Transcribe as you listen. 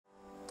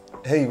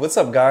Hey, what's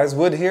up guys?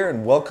 Wood here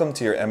and welcome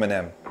to your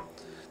M&M.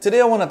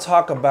 Today I want to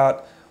talk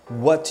about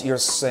what you're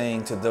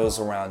saying to those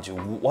around you.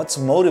 What's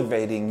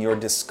motivating your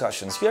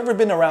discussions? You ever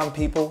been around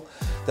people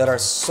that are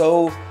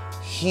so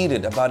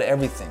heated about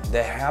everything?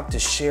 They have to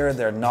share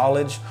their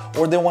knowledge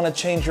or they want to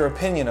change your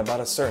opinion about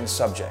a certain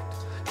subject.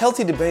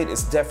 Healthy debate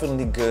is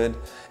definitely good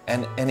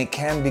and it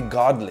can be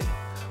godly.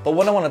 But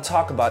what I want to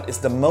talk about is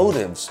the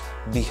motives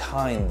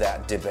behind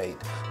that debate,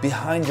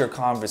 behind your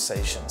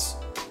conversations.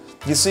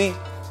 You see,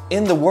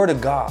 in the Word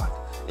of God,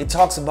 it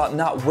talks about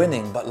not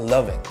winning, but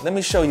loving. Let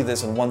me show you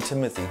this in 1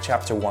 Timothy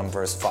chapter 1,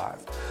 verse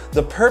 5.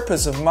 The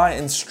purpose of my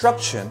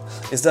instruction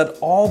is that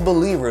all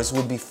believers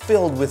would be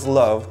filled with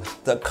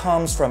love that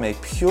comes from a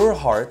pure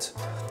heart,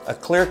 a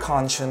clear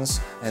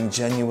conscience, and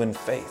genuine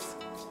faith.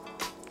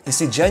 You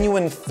see,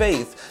 genuine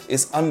faith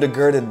is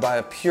undergirded by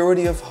a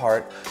purity of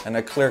heart and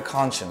a clear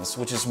conscience,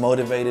 which is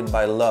motivated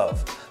by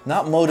love,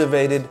 not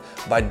motivated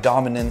by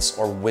dominance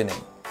or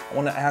winning. I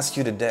want to ask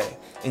you today,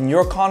 in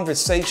your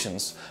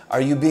conversations,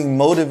 are you being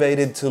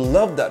motivated to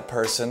love that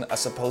person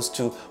as opposed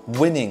to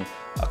winning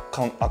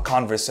a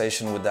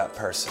conversation with that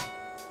person?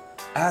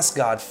 Ask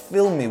God,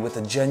 fill me with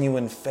a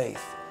genuine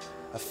faith,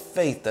 a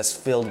faith that's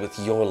filled with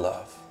your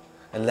love,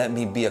 and let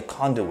me be a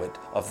conduit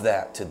of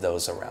that to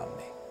those around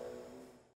me.